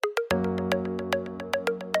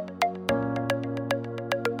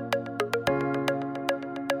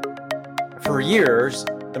For years,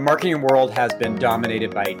 the marketing world has been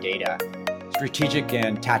dominated by data. Strategic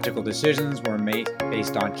and tactical decisions were made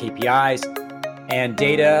based on KPIs and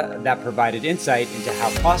data that provided insight into how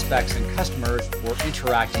prospects and customers were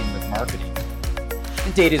interacting with marketing.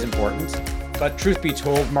 And data is important, but truth be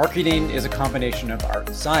told, marketing is a combination of art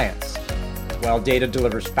and science. While data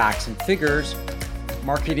delivers facts and figures,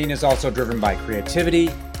 marketing is also driven by creativity,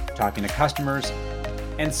 talking to customers,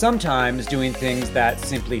 and sometimes doing things that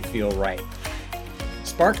simply feel right.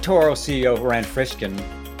 SparkToro CEO Rand Fishkin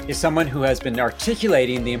is someone who has been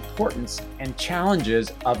articulating the importance and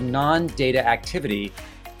challenges of non-data activity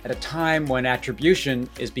at a time when attribution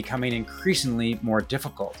is becoming increasingly more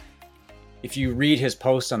difficult. If you read his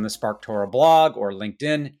posts on the SparkToro blog or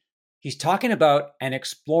LinkedIn, he's talking about and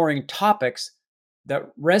exploring topics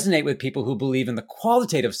that resonate with people who believe in the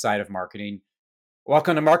qualitative side of marketing.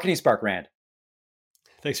 Welcome to Marketing Spark, Rand.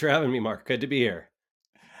 Thanks for having me, Mark. Good to be here.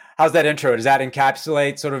 How's that intro? Does that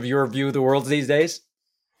encapsulate sort of your view of the world these days?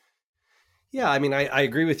 Yeah, I mean, I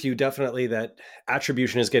agree with you definitely that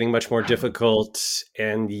attribution is getting much more difficult,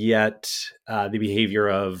 and yet the behavior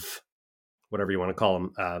of whatever you want to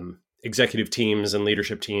call them, executive teams and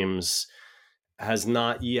leadership teams has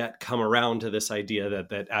not yet come around to this idea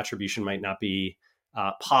that attribution might not be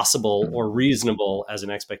possible or reasonable as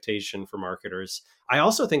an expectation for marketers. I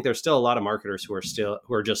also think there's still a lot of marketers who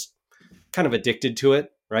are just kind of addicted to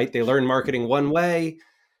it, right? They learn marketing one way.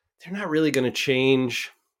 They're not really going to change.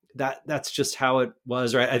 That's just how it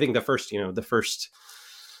was, right? I think the first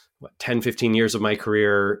 10, 15 years of my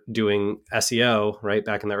career doing SEO, right?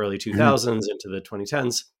 Back in the early 2000s into the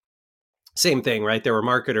 2010s, same thing, right? There were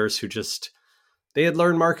marketers who they had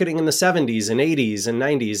learned marketing in the 70s and 80s and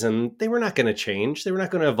 90s, and they were not going to change. They were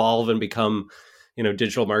not going to evolve and become,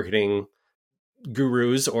 digital marketing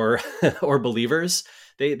gurus or believers.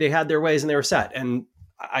 They had their ways and they were set. And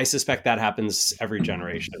I suspect that happens every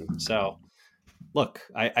generation. So look,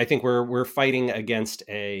 I think we're fighting against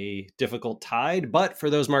a difficult tide, but for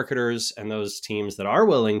those marketers and those teams that are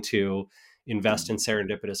willing to invest in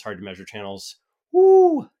serendipitous, hard to measure channels,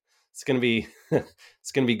 it's going to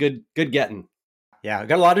be good getting. Yeah, I've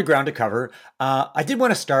got a lot of ground to cover. I did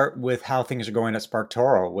want to start with how things are going at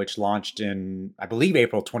SparkToro, which launched in, I believe,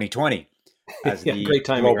 April 2020 as the great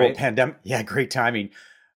timing, global right? pandemic. Yeah, great timing.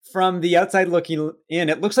 From the outside looking in,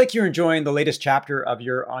 it looks like you're enjoying the latest chapter of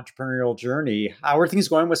your entrepreneurial journey. How are things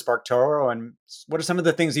going with SparkToro, and what are some of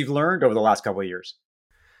the things you've learned over the last couple of years?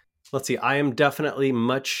 Let's see. I am definitely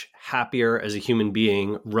much happier as a human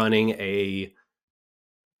being running a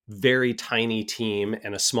very tiny team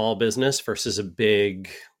and a small business versus a big,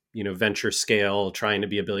 venture scale, trying to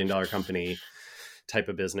be $1 billion company type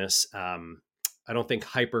of business. I don't think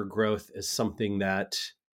hyper growth is something that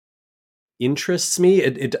interests me.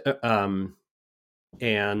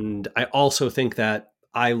 And I also think that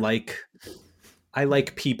I like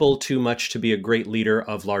people too much to be a great leader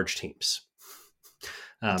of large teams.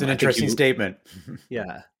 It's an interesting statement.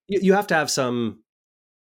 Yeah. You have to have some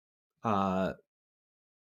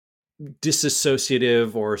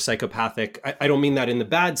disassociative or psychopathic. I don't mean that in the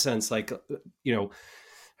bad sense. Like,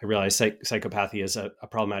 I realize psychopathy is a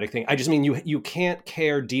problematic thing. I just mean you can't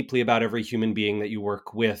care deeply about every human being that you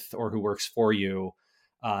work with or who works for you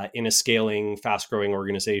in a scaling, fast-growing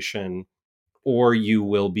organization, or you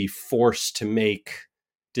will be forced to make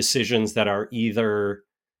decisions that are either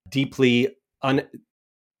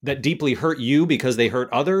that deeply hurt you because they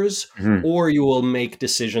hurt others, or you will make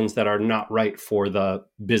decisions that are not right for the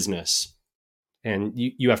business. And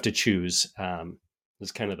you have to choose.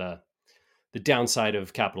 It's kind of the downside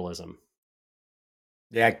of capitalism.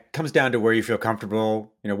 Yeah, it comes down to where you feel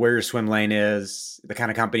comfortable, where your swim lane is, the kind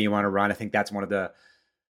of company you want to run. I think that's one of the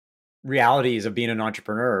realities of being an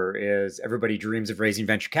entrepreneur is everybody dreams of raising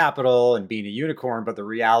venture capital and being a unicorn, but the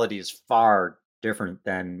reality is far different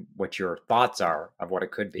than what your thoughts are of what it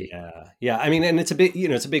could be. Yeah. I mean, and it's a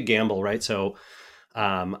big gamble, right? So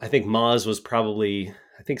I think Moz was probably,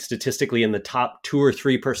 statistically in the top 2 or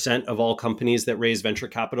 3% of all companies that raise venture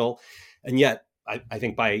capital. And yet I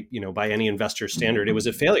think by any investor standard, it was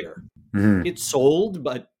a failure. It sold,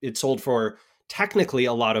 but it sold for technically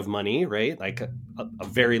a lot of money, right? Like a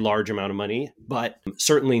very large amount of money, but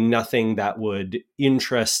certainly nothing that would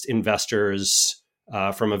interest investors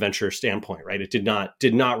from a venture standpoint, right? It did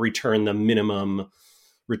not return the minimum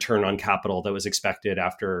return on capital that was expected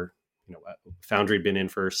after, Foundry had been in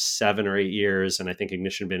for 7 or 8 years, and I think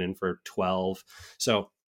Ignition had been in for 12.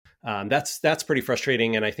 So that's pretty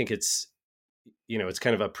frustrating, and I think it's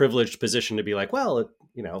kind of a privileged position to be like, well,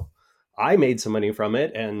 I made some money from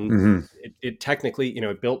it, and it technically,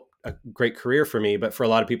 it built a great career for me. But for a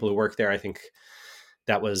lot of people who work there, I think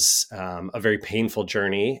that was a very painful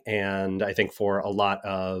journey. And I think for a lot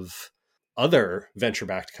of other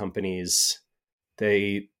venture-backed companies,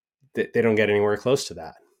 they don't get anywhere close to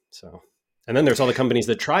that. So, and then there's all the companies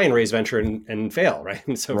that try and raise venture and fail, right?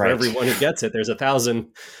 And so for Right. everyone who gets it, there's a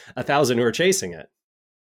thousand who are chasing it.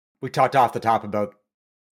 We talked off the top about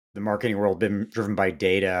the marketing world being driven by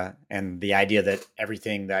data and the idea that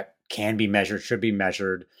everything that can be measured should be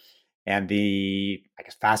measured, and the, I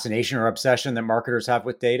guess, fascination or obsession that marketers have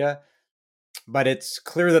with data. But it's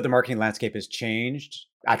clear that the marketing landscape has changed.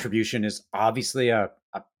 Attribution is obviously a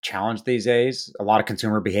challenge these days. A lot of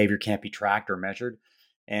consumer behavior can't be tracked or measured.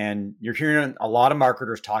 And you're hearing a lot of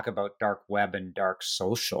marketers talk about dark web and dark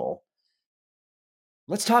social.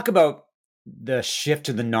 Let's talk about the shift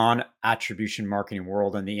to the non-attribution marketing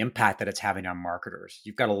world and the impact that it's having on marketers.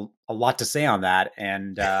 You've got a lot to say on that,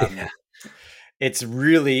 and it's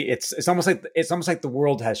really it's almost like the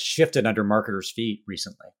world has shifted under marketers' feet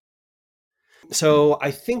recently. So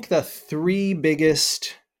I think the three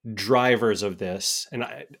biggest drivers of this, and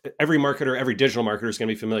every marketer, every digital marketer is going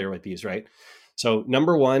to be familiar with these, right? So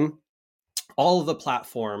number one, all of the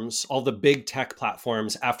platforms, all the big tech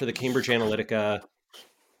platforms after the Cambridge Analytica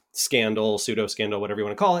scandal, pseudo scandal, whatever you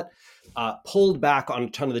want to call it, pulled back on a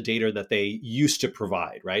ton of the data that they used to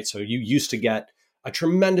provide, right? So you used to get a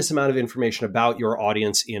tremendous amount of information about your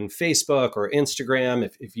audience in Facebook or Instagram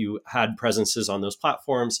if you had presences on those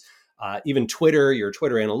platforms. Even Twitter, your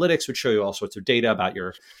Twitter analytics would show you all sorts of data about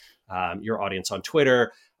your audience on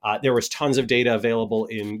Twitter. There was tons of data available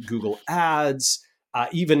in Google Ads.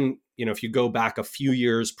 Even if you go back a few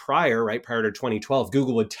years prior to 2012,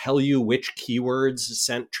 Google would tell you which keywords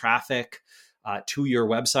sent traffic to your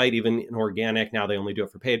website, even in organic. Now they only do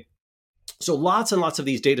it for paid. So lots and lots of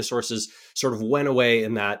these data sources sort of went away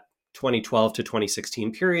in that 2012 to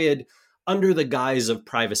 2016 period under the guise of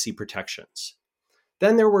privacy protections.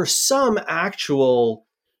 Then there were some actual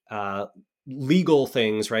legal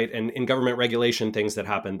things, right, and in government regulation things that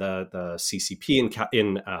happened. The CCP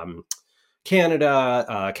in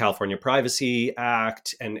Canada, California Privacy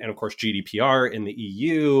Act, and of course GDPR in the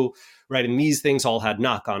EU, right? And these things all had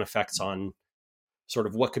knock-on effects on sort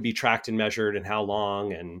of what could be tracked and measured and how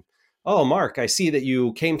long. And, oh, Mark, I see that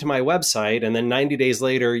you came to my website and then 90 days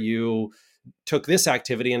later you took this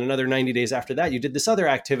activity, and another 90 days after that you did this other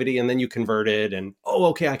activity, and then you converted, and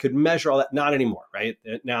okay, I could measure all that. Not anymore, right?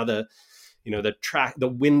 Now the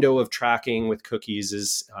window of tracking with cookies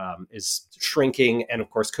is shrinking, and of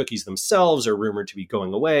course cookies themselves are rumored to be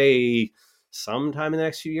going away sometime in the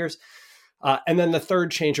next few years. And then the third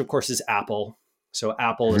change, of course, is Apple. So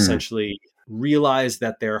Apple essentially realized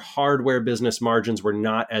that their hardware business margins were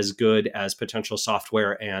not as good as potential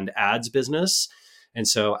software and ads business. And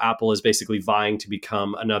so Apple is basically vying to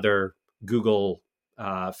become another Google,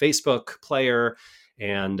 Facebook player.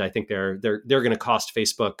 And I think they're going to cost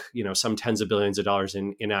Facebook, some tens of billions of dollars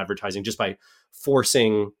in advertising just by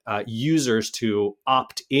forcing users to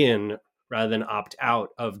opt in rather than opt out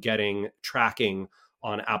of getting tracking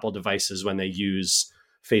on Apple devices when they use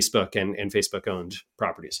Facebook and Facebook-owned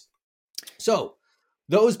properties. So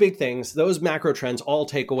those big things, those macro trends all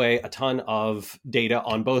take away a ton of data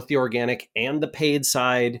on both the organic and the paid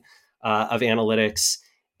side of analytics.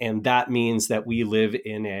 And that means that we live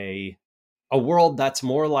in a world that's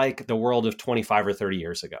more like the world of 25 or 30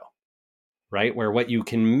 years ago, right? Where what you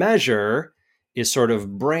can measure is sort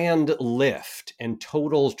of brand lift and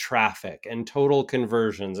total traffic and total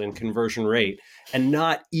conversions and conversion rate, and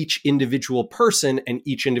not each individual person and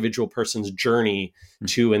each individual person's journey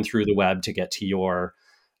to and through the web to get to your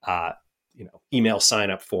email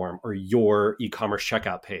sign-up form or your e-commerce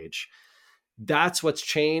checkout page. That's what's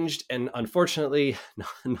changed. And unfortunately,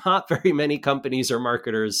 not very many companies or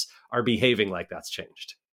marketers are behaving like that's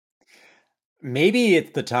changed. Maybe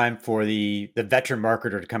it's the time for the veteran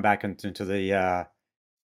marketer to come back into the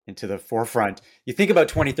forefront. You think about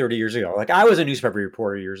 20, 30 years ago. Like, I was a newspaper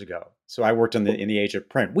reporter years ago. So I worked in the age of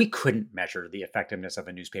print. We couldn't measure the effectiveness of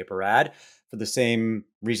a newspaper ad for the same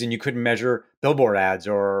reason you couldn't measure billboard ads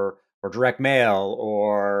or direct mail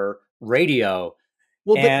or radio.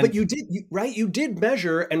 Well, but you did, right? You did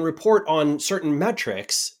measure and report on certain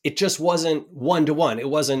metrics. It just wasn't one-to-one. It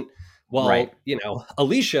wasn't, right.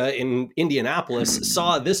 Alicia in Indianapolis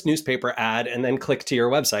saw this newspaper ad and then clicked to your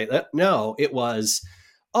website. No, it was,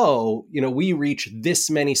 we reach this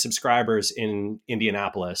many subscribers in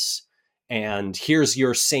Indianapolis, and here's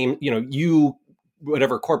your same,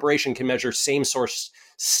 whatever corporation can measure same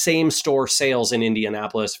store sales in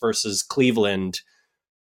Indianapolis versus Cleveland.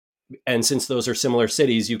 And since those are similar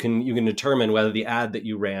cities, you can determine whether the ad that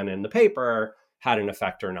you ran in the paper had an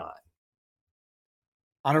effect or not.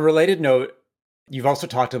 On a related note, You've also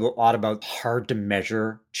talked a lot about hard to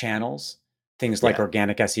measure channels, things like Yeah.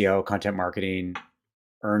 organic SEO, content marketing,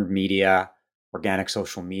 earned media, organic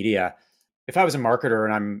social media. If I was a marketer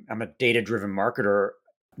and I'm a data-driven marketer,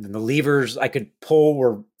 then the levers I could pull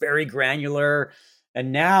were very granular.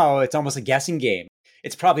 And now it's almost a guessing game.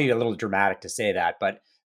 It's probably a little dramatic to say that, but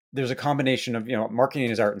there's a combination of, marketing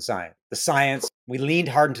is art and science. The science, we leaned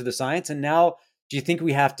hard into the science, and now do you think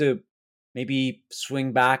we have to maybe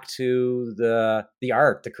swing back to the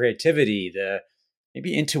art, the creativity, the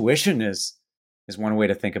maybe intuition is one way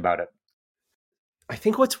to think about it. I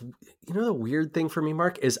think the weird thing for me,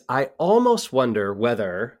 Mark, is I almost wonder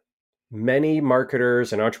whether many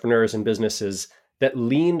marketers and entrepreneurs and businesses that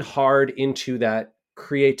leaned hard into that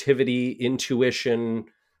creativity, intuition,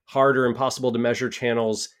 hard or impossible to measure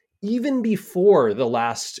channels, even before the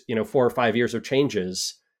last, 4 or 5 years of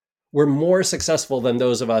changes, were more successful than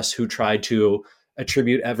those of us who tried to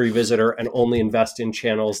attribute every visitor and only invest in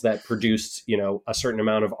channels that produced, a certain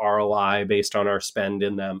amount of ROI based on our spend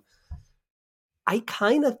in them. I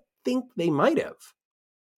kind of think they might have.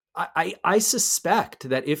 I suspect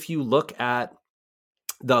that if you look at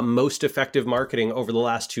the most effective marketing over the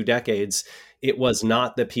last 2 decades, it was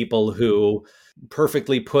not the people who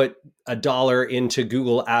perfectly put $1 into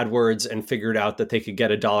Google AdWords and figured out that they could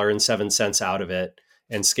get $1.07 out of it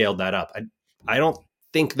and scaled that up. I don't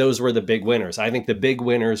think those were the big winners. I think the big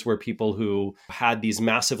winners were people who had these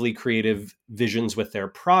massively creative visions with their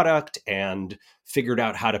product and figured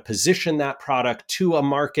out how to position that product to a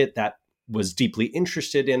market that was deeply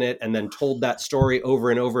interested in it, and then told that story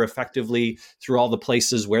over and over effectively through all the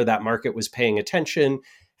places where that market was paying attention.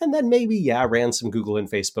 And then maybe, ran some Google and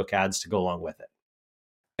Facebook ads to go along with it.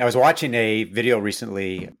 I was watching a video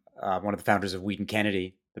recently. One of the founders of Wheaton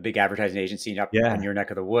Kennedy, the big advertising agency up in your neck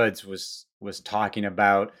of the woods, was talking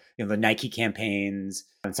about the Nike campaigns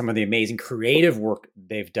and some of the amazing creative work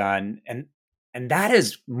they've done, and that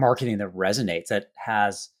is marketing that resonates, that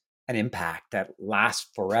has an impact that lasts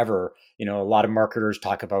forever. A lot of marketers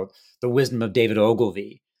talk about the wisdom of David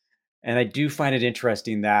Ogilvy, and I do find it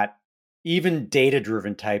interesting that even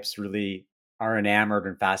data-driven types really are enamored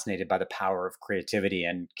and fascinated by the power of creativity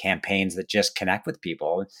and campaigns that just connect with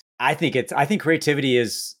people. I think creativity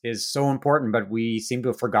is so important, but we seem to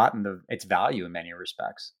have forgotten its value in many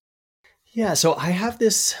respects. Yeah. So I have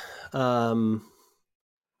this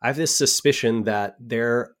suspicion that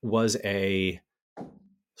there was a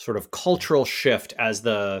sort of cultural shift as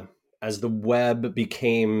the web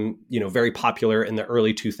became, very popular in the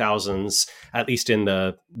early 2000s, at least in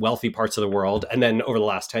the wealthy parts of the world. And then over the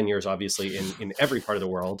last 10 years, obviously in every part of the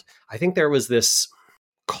world, I think there was this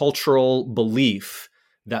cultural belief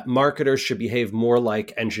that marketers should behave more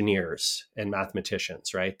like engineers and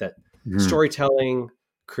mathematicians, right? That storytelling,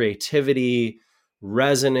 creativity,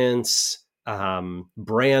 resonance,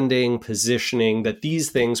 branding, positioning, that these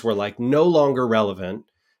things were like no longer relevant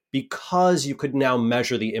because you could now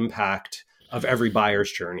measure the impact of every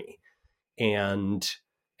buyer's journey. And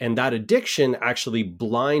that addiction actually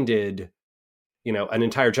blinded, an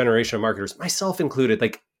entire generation of marketers, myself included,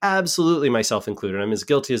 like absolutely myself included. I'm as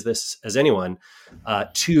guilty as this as anyone,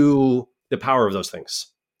 to the power of those things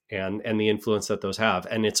and the influence that those have.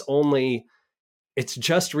 And it's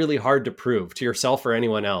just really hard to prove to yourself or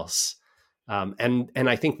anyone else. And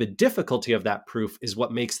I think the difficulty of that proof is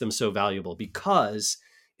what makes them so valuable, because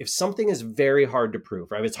if something is very hard to prove,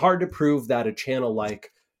 right? It's hard to prove that a channel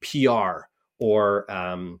like PR or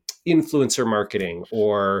influencer marketing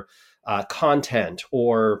or content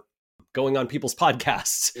or going on people's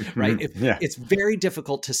podcasts, right? It's very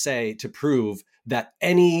difficult to prove that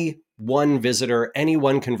any one visitor, any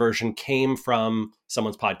one conversion came from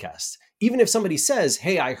someone's podcast. Even if somebody says,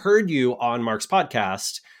 hey, I heard you on Mark's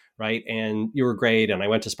podcast, right? And you were great. And I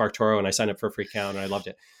went to SparkToro and I signed up for a free account and I loved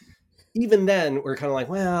it. Even then we're kind of like,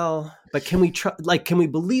 well, but can we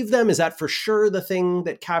believe them? Is that for sure the thing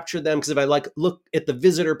that captured them? Because if I look at the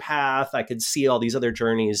visitor path, I could see all these other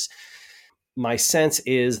journeys. My sense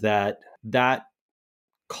is that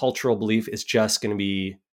cultural belief is just going to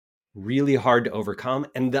be really hard to overcome.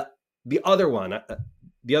 And the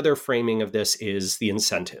other framing of this is the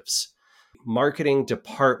incentives. Marketing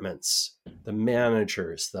departments, the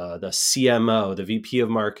managers, the CMO, the VP of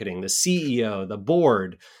marketing, the CEO, the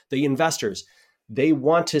board, the investors, they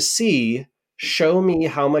want to see, show me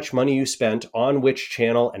how much money you spent on which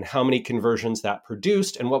channel and how many conversions that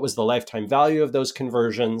produced and what was the lifetime value of those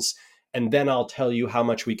conversions. And then I'll tell you how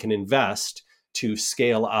much we can invest to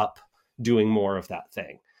scale up doing more of that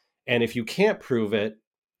thing. And if you can't prove it,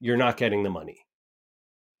 you're not getting the money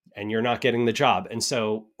and you're not getting the job. And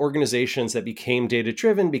so organizations that became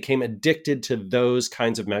data-driven became addicted to those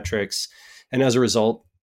kinds of metrics. And as a result,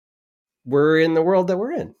 we're in the world that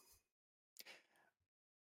we're in.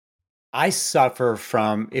 I suffer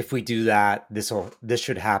from, if we do that, this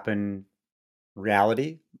should happen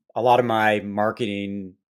reality. A lot of my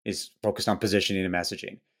marketing is focused on positioning and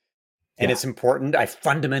messaging. And it's important. I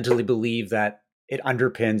fundamentally believe that it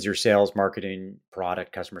underpins your sales, marketing,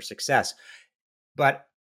 product, customer success. But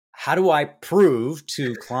how do I prove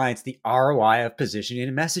to clients the ROI of positioning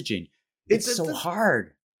and messaging? It's so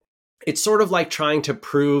hard. It's sort of like trying to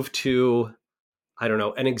prove to, I don't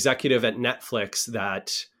know, an executive at Netflix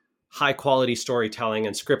that high quality storytelling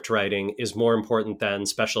and script writing is more important than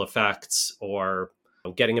special effects or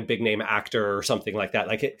getting a big name actor or something like that.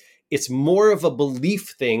 Like it's more of a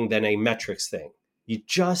belief thing than a metrics thing.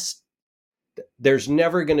 There's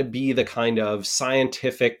never going to be the kind of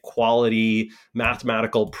scientific quality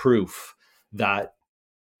mathematical proof that,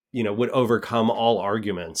 would overcome all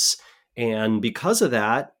arguments. And because of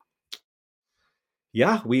that,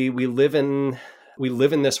 we live in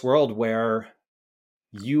this world where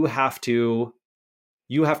you have to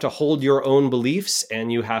hold your own beliefs,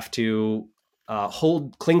 and you have to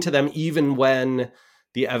cling to them even when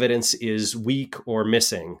the evidence is weak or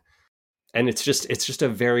missing. And it's just a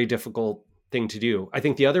very difficult thing to do. I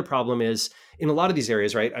think the other problem is in a lot of these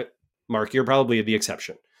areas, right? Mark, you're probably the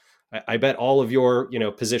exception. I bet all of your,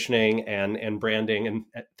 positioning and branding and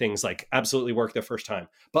things like absolutely work the first time,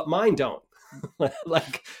 but mine don't.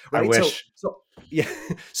 Like, right? I wish.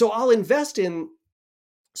 So I'll invest in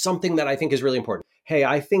something that I think is really important. Hey,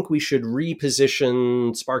 I think we should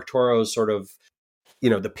reposition SparkToro's sort of,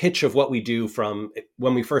 the pitch of what we do. From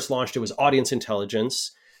when we first launched, it was audience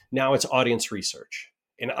intelligence. Now it's audience research.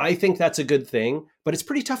 And I think that's a good thing, but it's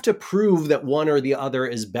pretty tough to prove that one or the other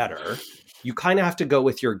is better. You kind of have to go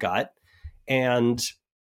with your gut. And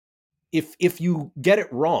if you get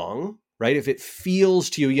it wrong, right, if it feels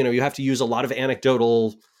to you, you have to use a lot of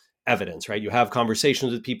anecdotal evidence, right? You have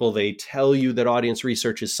conversations with people, they tell you that audience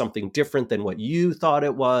research is something different than what you thought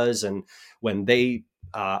it was. And when they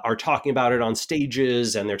are talking about it on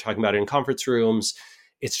stages and they're talking about it in conference rooms,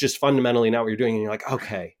 it's just fundamentally not what you're doing. And you're like,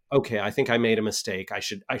 okay, I think I made a mistake. I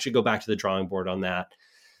should go back to the drawing board on that.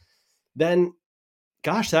 Then,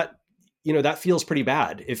 gosh, that feels pretty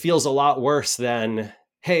bad. It feels a lot worse than,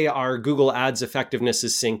 hey, our Google Ads effectiveness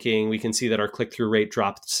is sinking. We can see that our click-through rate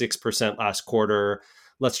dropped 6% last quarter.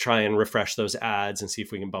 Let's try and refresh those ads and see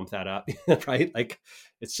if we can bump that up, right? Like,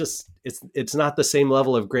 it's not the same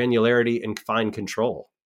level of granularity and fine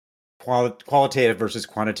control. Qualitative versus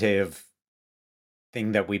quantitative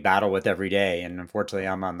thing that we battle with every day. And unfortunately,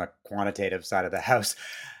 I'm on the quantitative side of the house.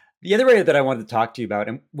 The other area that I wanted to talk to you about,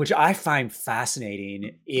 and which I find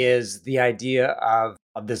fascinating, is the idea of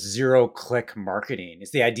this zero-click marketing.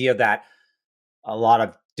 It's the idea that a lot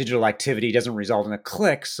of digital activity doesn't result in a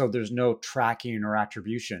click, so there's no tracking or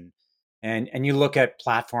attribution. And you look at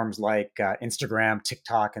platforms like Instagram,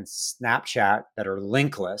 TikTok, and Snapchat that are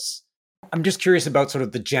linkless. I'm just curious about sort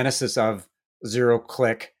of the genesis of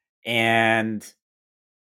zero-click and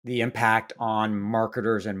the impact on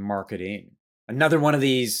marketers and marketing. Another one of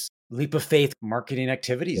these leap of faith marketing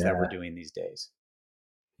activities that we're doing these days.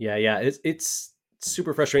 Yeah. It's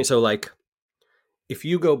super frustrating. So like, if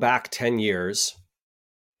you go back 10 years,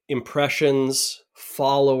 impressions,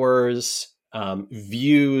 followers,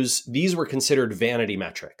 views, these were considered vanity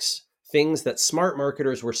metrics, things that smart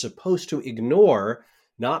marketers were supposed to ignore,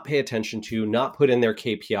 not pay attention to, not put in their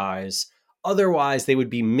KPIs. Otherwise, they would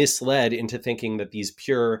be misled into thinking that these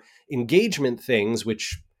pure engagement things,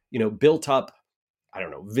 which, built up,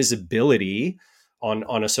 visibility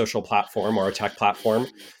on a social platform or a tech platform,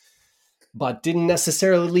 but didn't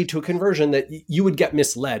necessarily lead to a conversion, that you would get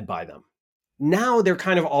misled by them. Now they're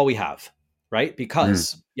kind of all we have, right?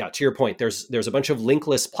 Because, to your point, there's a bunch of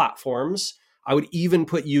linkless platforms. I would even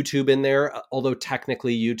put YouTube in there, although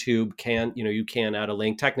technically YouTube can, you can add a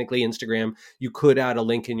link. Technically Instagram, you could add a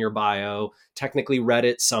link in your bio. Technically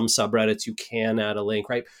Reddit, some subreddits, you can add a link,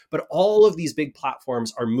 right? But all of these big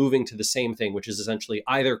platforms are moving to the same thing, which is essentially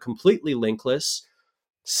either completely linkless,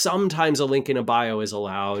 sometimes a link in a bio is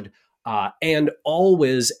allowed, and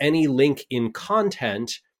always any link in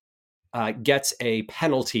content gets a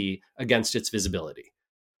penalty against its visibility.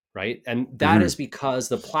 Right. And that is because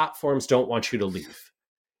the platforms don't want you to leave.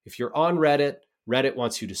 If you're on Reddit, Reddit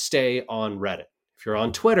wants you to stay on Reddit. If you're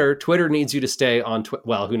on Twitter, Twitter needs you to stay on Twitter.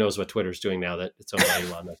 Well, who knows what Twitter's doing now that it's owned by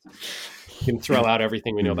Elon Musk. You can throw out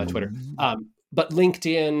everything we know about Twitter. But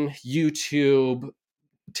LinkedIn, YouTube,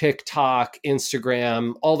 TikTok,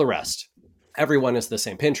 Instagram, all the rest. everyone is the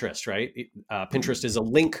same. Pinterest, right? Pinterest is a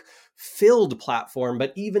link-filled platform,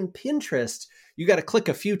 but even Pinterest, you got to click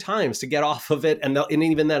a few times to get off of it, and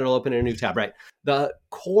even then it'll open a new tab, right? The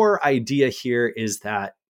core idea here is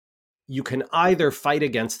that you can either fight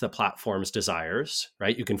against the platform's desires,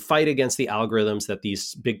 right? You can fight against the algorithms that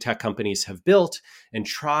these big tech companies have built and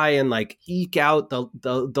try and like eke out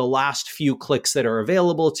the last few clicks that are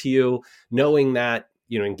available to you, knowing that,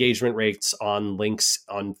 you know, engagement rates on links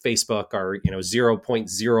on Facebook are, you know,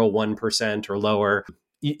 0.01% or lower.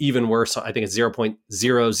 Even worse, I think it's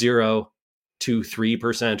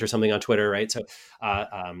 0.0023% or something on Twitter, right? So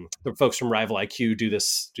the folks from Rival IQ do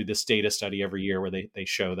this data study every year where they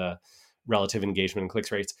show the relative engagement and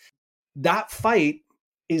clicks rates. That fight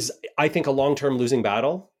is, I think, a long-term losing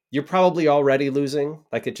battle. You're probably already losing.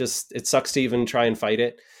 Like it sucks to even try and fight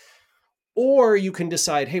it. Or you can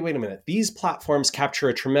decide, hey, wait a minute, these platforms capture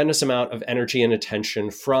a tremendous amount of energy and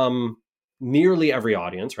attention from nearly every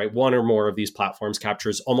audience, right? One or more of these platforms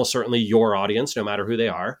captures almost certainly your audience, no matter who they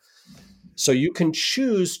are. So you can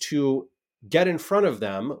choose to get in front of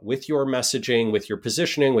them with your messaging, with your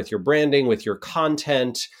positioning, with your branding, with your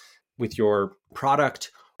content, with your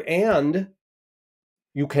product, and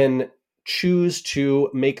you can choose to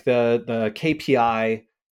make the KPI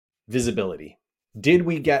visibility. Did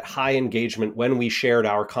we get high engagement when we shared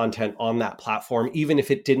our content on that platform, even if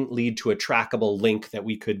it didn't lead to a trackable link that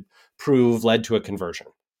we could prove led to a conversion?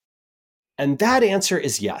 And that answer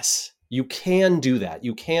is yes. You can do that.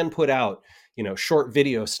 You can put out, you know, short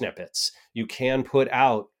video snippets. You can put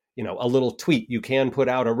out, you know, a little tweet. You can put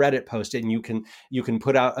out a Reddit post, and you can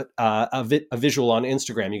put out a visual on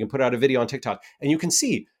Instagram. You can put out a video on TikTok, and you can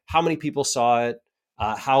see how many people saw it,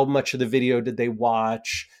 how much of the video did they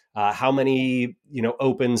watch, how many, you know,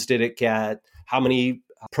 opens did it get, how many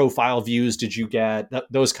profile views did you get,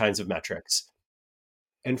 those kinds of metrics.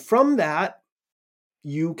 And from that,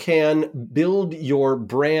 you can build your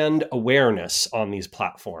brand awareness on these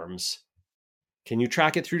platforms. Can you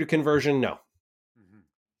track it through to conversion? No.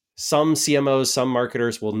 Some CMOs, some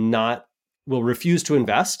marketers will refuse to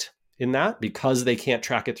invest in that because they can't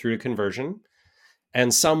track it through to conversion.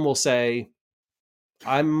 And some will say,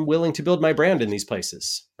 I'm willing to build my brand in these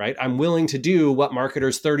places, right? I'm willing to do what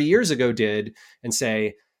marketers 30 years ago did and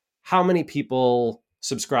say, how many people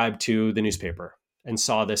subscribed to the newspaper and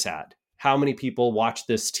saw this ad? How many people watched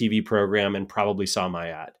this TV program and probably saw my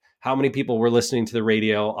ad? How many people were listening to the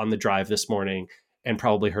radio on the drive this morning and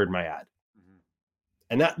probably heard my ad?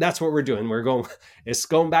 And that's what we're doing. It's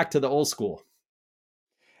going back to the old school.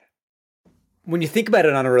 When you think about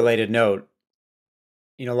it on a related note,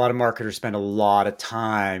 you know, a lot of marketers spend a lot of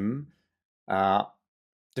time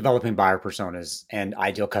developing buyer personas and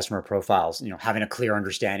ideal customer profiles, you know, having a clear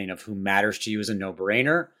understanding of who matters to you is a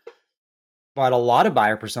no-brainer. But a lot of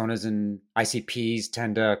buyer personas and ICPs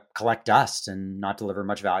tend to collect dust and not deliver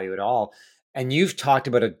much value at all. And you've talked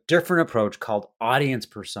about a different approach called audience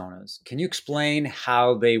personas. Can you explain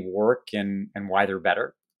how they work and why they're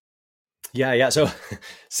better? Yeah. So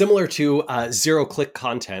similar to zero-click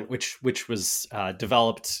content, which was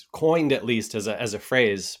developed, coined at least as a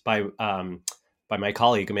phrase by my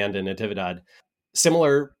colleague Amanda Natividad.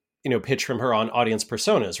 Similar, you know, pitch from her on audience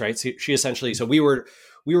personas, right? So she essentially, so we were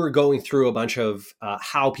going through a bunch of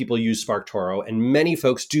how people use SparkToro, and many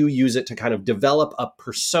folks do use it to kind of develop a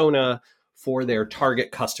persona for their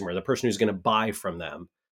target customer, the person who's going to buy from them.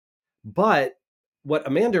 But what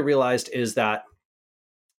Amanda realized is that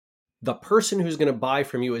the person who's going to buy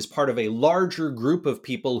from you is part of a larger group of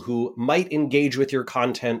people who might engage with your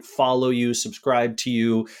content, follow you, subscribe to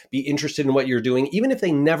you, be interested in what you're doing, even if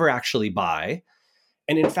they never actually buy.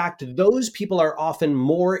 And in fact, those people are often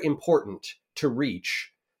more important to reach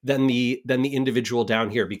than the individual down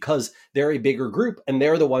here, because they're a bigger group and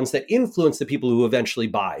they're the ones that influence the people who eventually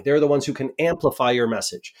buy. They're the ones who can amplify your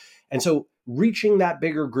message. And so reaching that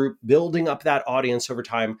bigger group, building up that audience over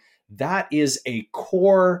time, that is a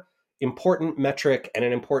core important metric and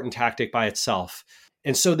an important tactic by itself.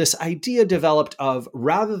 And so this idea developed of,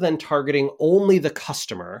 rather than targeting only the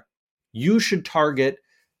customer, you should target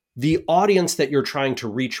the audience that you're trying to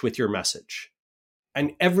reach with your message,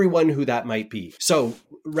 and everyone who that might be. So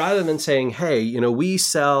rather than saying, hey, you know, we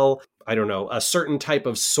sell, I don't know, a certain type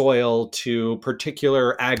of soil to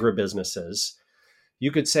particular agribusinesses,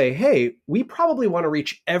 you could say, hey, we probably want to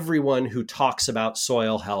reach everyone who talks about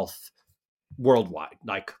soil health worldwide,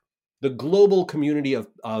 like the global community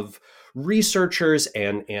of researchers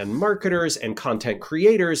and marketers and content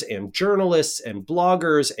creators and journalists and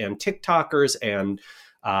bloggers and TikTokers and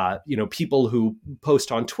people who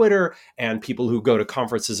post on Twitter and people who go to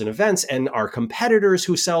conferences and events, and our competitors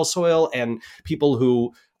who sell soil and people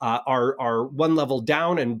who are one level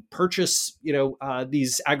down and purchase,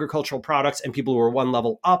 these agricultural products, and people who are one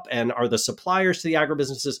level up and are the suppliers to the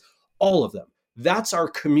agribusinesses, all of them. That's our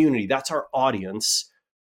community. That's our audience.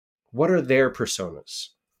 What are their personas?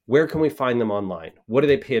 Where can we find them online? What do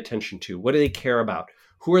they pay attention to? What do they care about?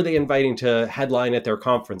 Who are they inviting to headline at their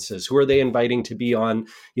conferences? Who are they inviting to be on,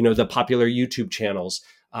 the popular YouTube channels?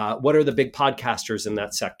 What are the big podcasters in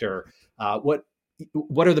that sector?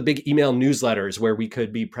 What are the big email newsletters where we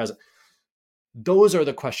could be present? Those are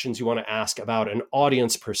the questions you want to ask about an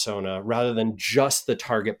audience persona rather than just the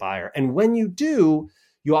target buyer. And when you do,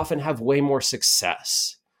 you often have way more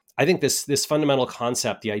success. I think this fundamental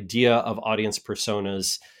concept, the idea of audience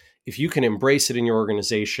personas, if you can embrace it in your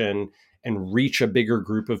organization and reach a bigger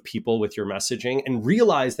group of people with your messaging, and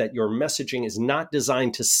realize that your messaging is not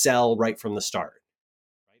designed to sell right from the start,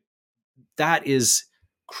 that is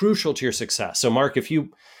crucial to your success. So Mark, if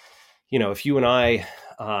you and I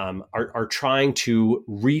are trying to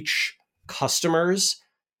reach customers,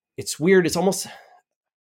 it's weird. It's almost,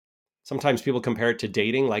 sometimes people compare it to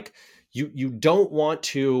dating. Like you don't want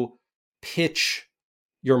to pitch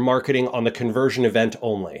your marketing on the conversion event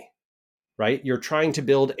only, right? You're trying to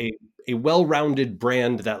build a well-rounded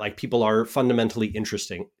brand that like people are fundamentally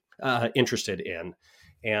interested in.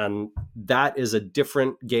 And that is a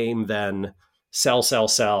different game than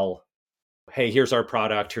sell. Hey, here's our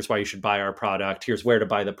product. Here's why you should buy our product. Here's where to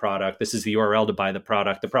buy the product. This is the URL to buy the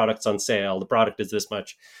product. The product's on sale. The product is this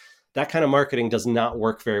much. That kind of marketing does not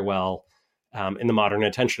work very well in the modern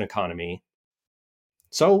attention economy.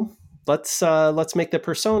 So let's make the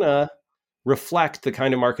persona reflect the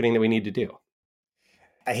kind of marketing that we need to do.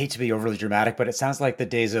 I hate to be overly dramatic, but it sounds like the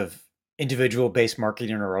days of individual-based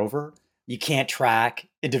marketing are over. You can't track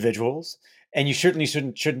individuals, and you certainly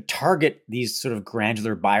shouldn't target these sort of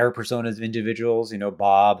granular buyer personas of individuals.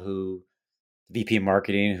 Bob, who VP of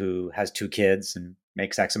marketing, who has 2 kids and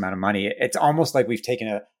makes X amount of money. It's almost like we've taken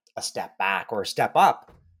a step back or a step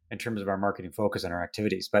up in terms of our marketing focus on our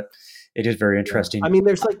activities. But it is very interesting. I mean,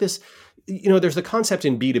 there's like this, there's the concept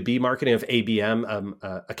in B2B marketing of ABM,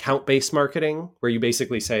 account-based marketing, where you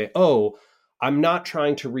basically say, oh, I'm not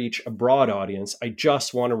trying to reach a broad audience. I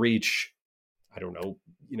just want to reach, I don't know,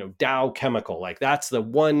 Dow Chemical. Like that's the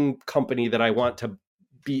one company that I want to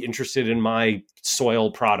be interested in my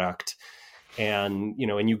soil product. And,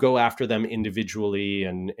 and you go after them individually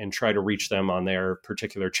and try to reach them on their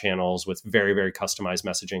particular channels with very, very customized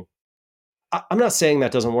messaging. I'm not saying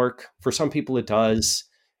that doesn't work. For some people it does.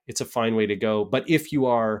 It's a fine way to go. But if you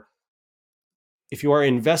are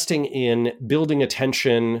investing in building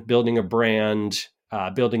attention, building a brand,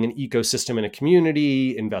 building an ecosystem and a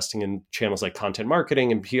community, investing in channels like content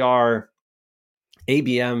marketing and PR,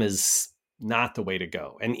 ABM is not the way to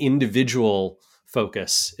go. And individual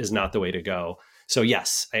focus is not the way to go. So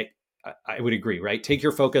yes, I would agree, right? Take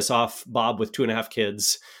your focus off Bob with 2.5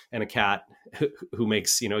 kids and a cat who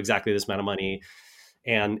makes, exactly this amount of money,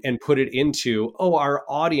 and put it into, our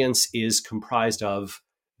audience is comprised of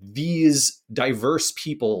these diverse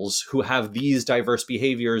peoples who have these diverse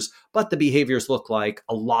behaviors, but the behaviors look like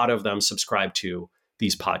a lot of them subscribe to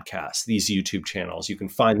these podcasts, these YouTube channels. You can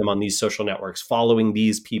find them on these social networks, following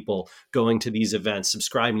these people, going to these events,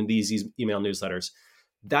 subscribing to these email newsletters.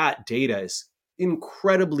 That data is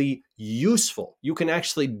incredibly useful. You can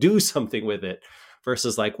actually do something with it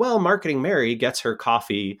versus like, well, Marketing Mary gets her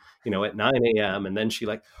coffee, at 9 a.m. And then she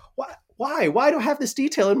like, why do I have this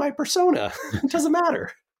detail in my persona? It doesn't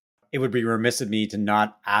matter. It would be remiss of me to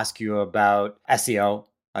not ask you about SEO.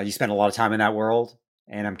 You spend a lot of time in that world,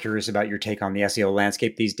 and I'm curious about your take on the SEO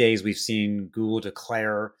landscape these days. We've seen Google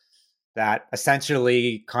declare that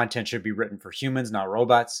essentially content should be written for humans, not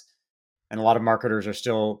robots. And a lot of marketers are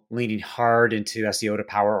still leaning hard into SEO to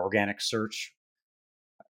power organic search.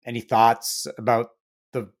 Any thoughts about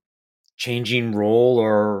the changing role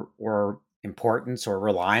or importance or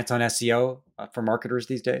reliance on SEO for marketers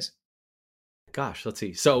these days? Gosh, let's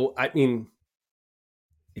see. So, I mean,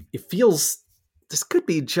 it feels, this could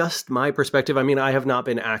be just my perspective. I mean, I have not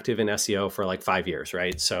been active in SEO for like 5 years,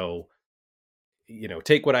 right? So,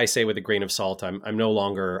 take what I say with a grain of salt. I would no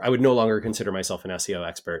longer consider myself an SEO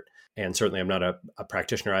expert. And certainly I'm not a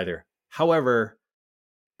practitioner either. However,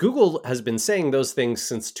 Google has been saying those things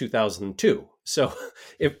since 2002. So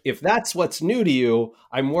if that's what's new to you,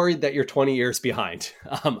 I'm worried that you're 20 years behind.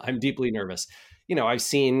 I'm deeply nervous. I've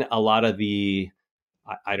seen a lot of the,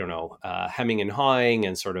 hemming and hawing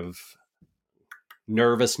and sort of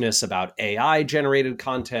nervousness about AI generated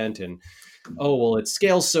content and, it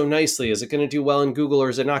scales so nicely. Is it going to do well in Google or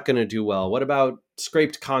is it not going to do well? What about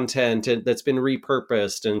scraped content that's been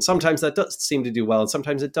repurposed? And sometimes that does seem to do well and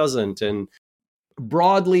sometimes it doesn't. And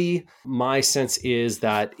Broadly, my sense is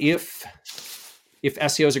that if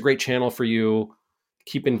SEO is a great channel for you,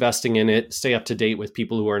 keep investing in it, stay up to date with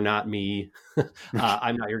people who are not me.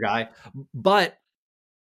 I'm not your guy. But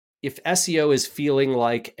if SEO is feeling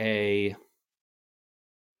like I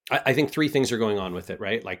think three things are going on with it,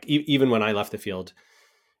 right? Like even when I left the field,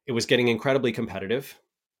 it was getting incredibly competitive.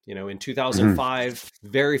 In 2005,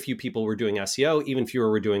 very few people were doing SEO, even fewer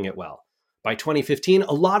were doing it well. By 2015,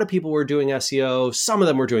 a lot of people were doing SEO. Some of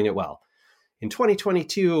them were doing it well. In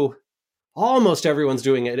 2022, almost everyone's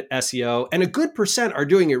doing SEO, and a good percent are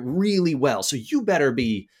doing it really well. So you better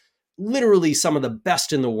be literally some of the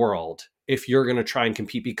best in the world if you're going to try and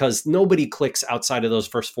compete, because nobody clicks outside of those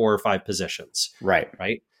first 4 or 5 positions. Right.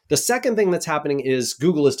 The second thing that's happening is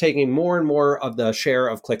Google is taking more and more of the share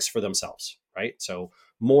of clicks for themselves, right? So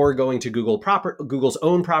more going to Google's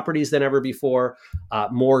own properties than ever before,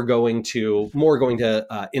 more going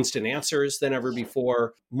to instant answers than ever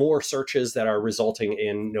before, more searches that are resulting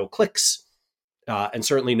in no clicks, and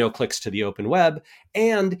certainly no clicks to the open web,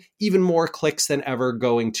 and even more clicks than ever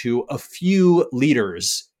going to a few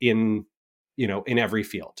leaders in every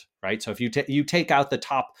field, right? So if you take out the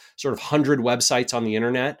top sort of 100 websites on the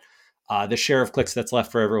internet, the share of clicks that's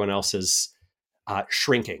left for everyone else is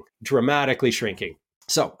shrinking, dramatically shrinking.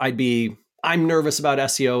 So I'm nervous about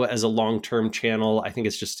SEO as a long-term channel. I think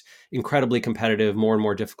it's just incredibly competitive, more and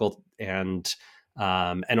more difficult, and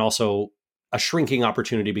also a shrinking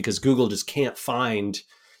opportunity because Google just can't find,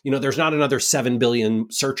 there's not another 7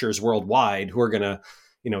 billion searchers worldwide who are going to,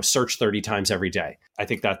 search 30 times every day. I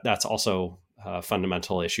think that's also a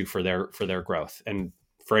fundamental issue for their growth and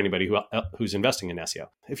for anybody who's investing in SEO.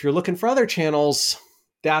 If you're looking for other channels,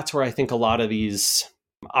 that's where I think a lot of these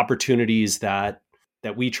opportunities that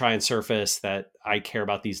we try and surface that I care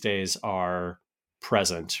about these days are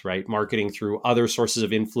present, right? Marketing through other sources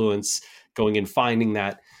of influence, going and finding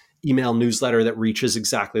that email newsletter that reaches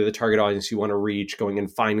exactly the target audience you want to reach, going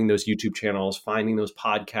and finding those YouTube channels, finding those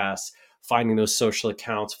podcasts, finding those social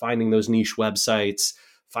accounts, finding those niche websites,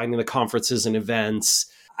 finding the conferences and events.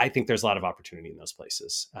 I think there's a lot of opportunity in those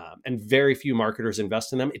places. And very few marketers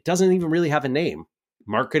invest in them. It doesn't even really have a name.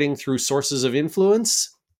 Marketing through sources of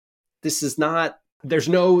influence. This is not, there's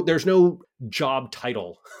no job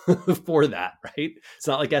title for that, right? It's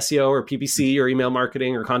not like SEO or PPC or email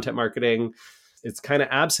marketing or content marketing. It's kind of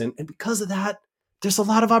absent. And because of that, there's a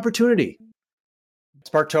lot of opportunity.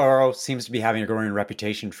 SparkToro seems to be having a growing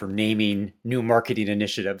reputation for naming new marketing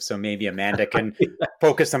initiatives. So maybe Amanda can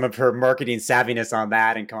focus some of her marketing savviness on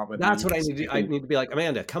that and come up with. That's what I need to do. I need to be like,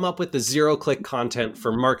 Amanda, come up with the 0-click content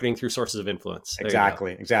for marketing through sources of influence.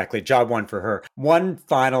 Exactly. Job one for her. One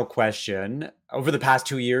final question. Over the past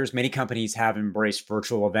 2 years, many companies have embraced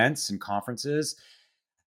virtual events and conferences.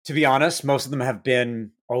 To be honest, most of them have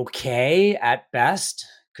been okay at best.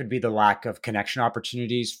 Could be the lack of connection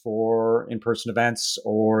opportunities for in-person events,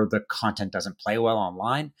 or the content doesn't play well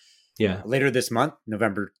online. Yeah. Later this month,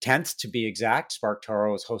 November 10th to be exact,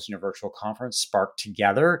 SparkToro is hosting a virtual conference, Spark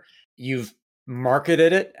Together. You've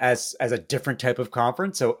marketed it as a different type of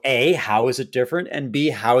conference. So A, how is it different? And B,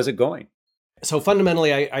 how is it going? So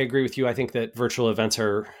fundamentally, I agree with you. I think that virtual events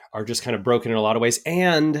are just kind of broken in a lot of ways.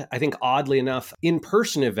 And I think oddly enough,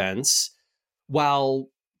 in-person events, while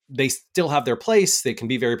they still have their place, they can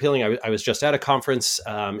be very appealing. I was just at a conference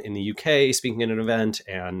in the UK speaking at an event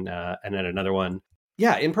and at another one.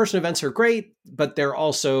 Yeah, in-person events are great, but they're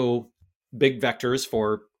also big vectors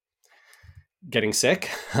for getting sick.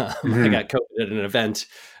 I got COVID at an event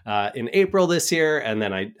in April this year, and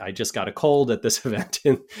then I just got a cold at this event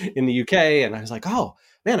in the UK, and I was like, oh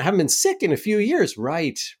man, I haven't been sick in a few years.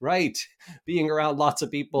 Right. Being around lots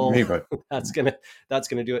of people, that's gonna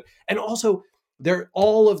do it. And also,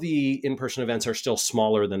 all of the in-person events are still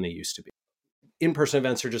smaller than they used to be. In-person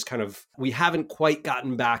events are just we haven't quite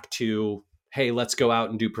gotten back to, hey, let's go out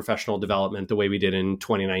and do professional development the way we did in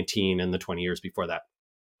 2019 and the 20 years before that,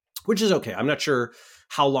 which is okay. I'm not sure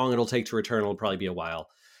how long it'll take to return. It'll probably be a while.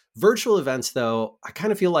 Virtual events, though, I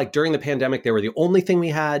kind of feel like during the pandemic, they were the only thing we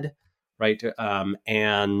had, right?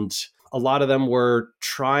 And a lot of them were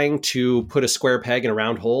trying to put a square peg in a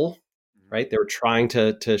round hole, right? They were trying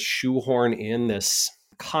to shoehorn in this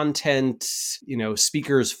content,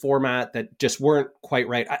 speakers format that just weren't quite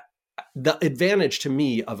right. The advantage to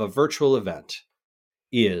me of a virtual event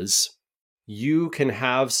is you can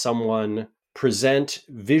have someone present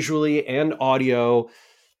visually and audio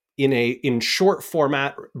in short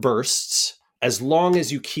format bursts, as long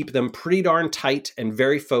as you keep them pretty darn tight and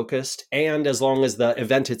very focused, and as long as the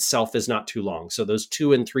event itself is not too long. So those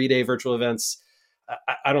 2 and 3 day virtual events,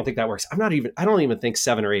 I don't think that works. I don't even think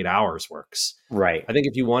 7 or 8 hours works. Right. I think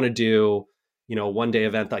if you want to do, one day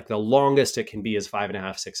event, like the longest it can be is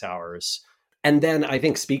 5.5, 6 hours. And then I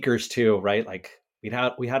think speakers too, right? Like we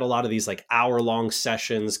had a lot of these like hour-long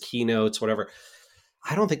sessions, keynotes, whatever.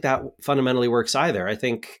 I don't think that fundamentally works either. I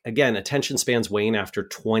think, again, attention spans wane after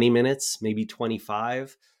 20 minutes, maybe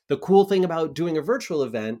 25. The cool thing about doing a virtual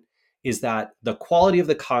event is that the quality of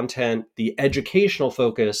the content, the educational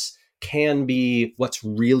focus can be what's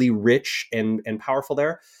really rich and powerful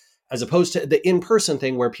there, as opposed to the in-person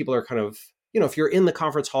thing where people are kind of, if you're in the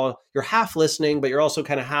conference hall, you're half listening, but you're also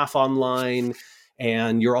kind of half online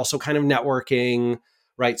and you're also kind of networking,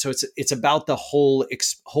 right? So it's about the whole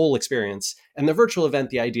experience. And the virtual event,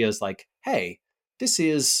 the idea is like, hey, this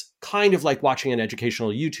is kind of like watching an educational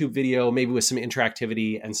YouTube video, maybe with some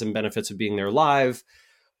interactivity and some benefits of being there live.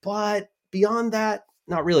 But beyond that,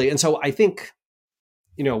 not really. And so I think,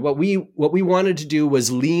 what we wanted to do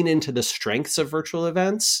was lean into the strengths of virtual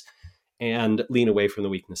events and lean away from the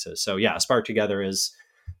weaknesses. So yeah, Spark Together is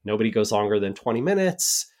nobody goes longer than 20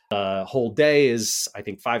 minutes. The whole day is, I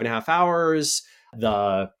think, 5.5 hours.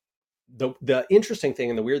 The interesting thing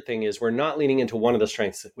and the weird thing is we're not leaning into one of the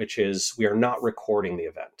strengths, which is we are not recording the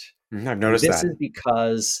event. I've noticed this is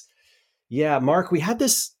because, Mark, we had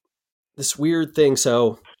this weird thing.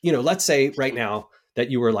 So, let's say right now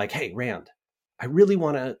that you were like, hey, Rand, I really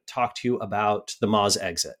want to talk to you about the Moz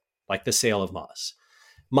exit, like the sale of Moz.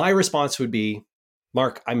 My response would be,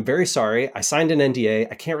 Mark, I'm very sorry. I signed an NDA.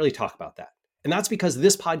 I can't really talk about that. And that's because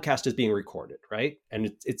this podcast is being recorded, right?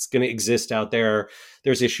 And it's going to exist out there.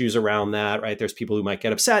 There's issues around that, right? There's people who might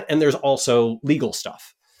get upset, and there's also legal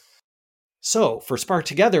stuff. So for Spark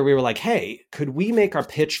Together, we were like, hey, could we make our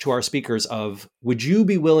pitch to our speakers of, would you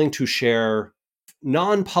be willing to share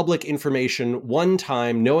non-public information one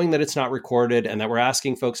time, knowing that it's not recorded and that we're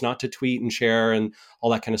asking folks not to tweet and share and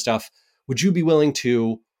all that kind of stuff? Would you be willing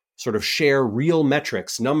to sort of share real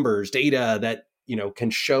metrics, numbers, data that can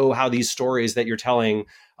show how these stories that you're telling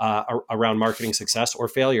around marketing success or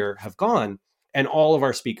failure have gone? And all of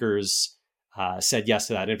our speakers said yes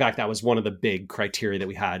to that. In fact, that was one of the big criteria that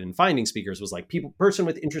we had in finding speakers was like person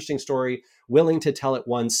with interesting story, willing to tell it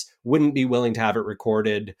once, wouldn't be willing to have it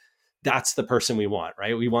recorded. That's the person we want,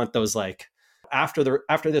 right? We want those like after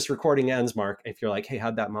this recording ends, Mark, if you're like, hey,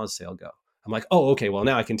 how'd that Moz sale go? I'm like, oh, okay, well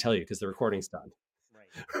now I can tell you because the recording's done.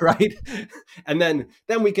 Right. And then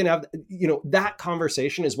we can have, that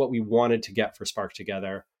conversation is what we wanted to get for Spark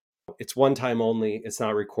Together. It's one time only. It's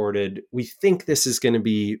not recorded. We think this is going to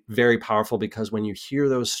be very powerful because when you hear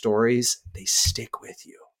those stories, they stick with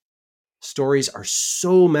you. Stories are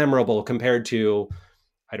so memorable compared to,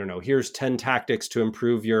 I don't know, here's 10 tactics to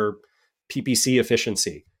improve your PPC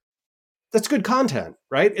efficiency. That's good content,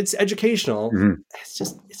 right? It's educational. Mm-hmm.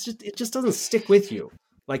 It just doesn't stick with you.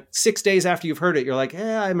 Like 6 days after you've heard it, you're like,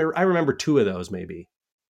 I remember 2 of those maybe.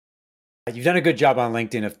 You've done a good job on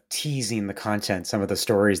LinkedIn of teasing the content, some of the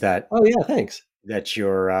stories that. Oh yeah, thanks. That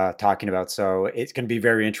you're talking about. So it's going to be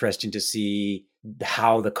very interesting to see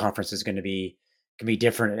how the conference is going to be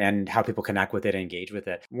different and how people connect with it and engage with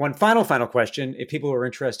it. One final question: if people are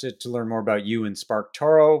interested to learn more about you and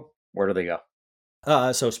SparkToro, where do they go?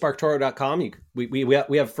 So SparkToro.com.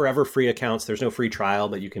 We have forever free accounts. There's no free trial,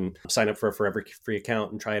 but you can sign up for a forever free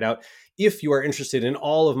account and try it out. If you are interested in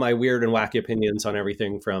all of my weird and wacky opinions on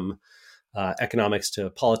everything from economics to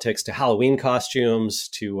politics to Halloween costumes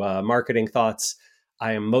to marketing thoughts,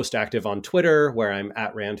 I am most active on Twitter, where I'm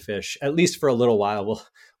at Randfish, at least for a little while.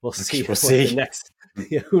 We'll see. The next,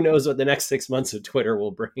 who knows what the next 6 months of Twitter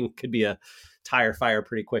will bring. Could be a tire fire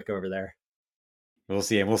pretty quick over there. We'll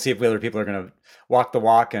see. And we'll see if other people are going to walk the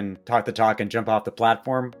walk and talk the talk and jump off the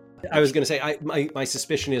platform. I was going to say, my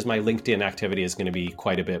suspicion is my LinkedIn activity is going to be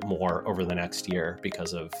quite a bit more over the next year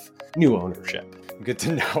because of new ownership. Good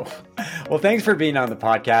to know. Well, thanks for being on the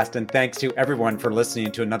podcast. And thanks to everyone for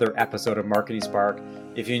listening to another episode of Marketing Spark.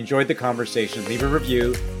 If you enjoyed the conversation, leave a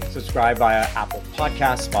review, subscribe via Apple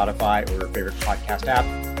Podcasts, Spotify, or your favorite podcast app,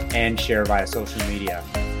 and share via social media.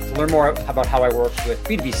 To learn more about how I work with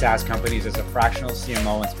B2B SaaS companies as a fractional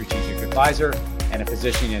CMO and strategic advisor and a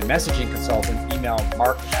positioning and messaging consultant, email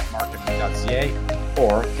mark@marketing.ca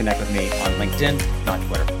or connect with me on LinkedIn, not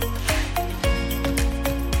Twitter.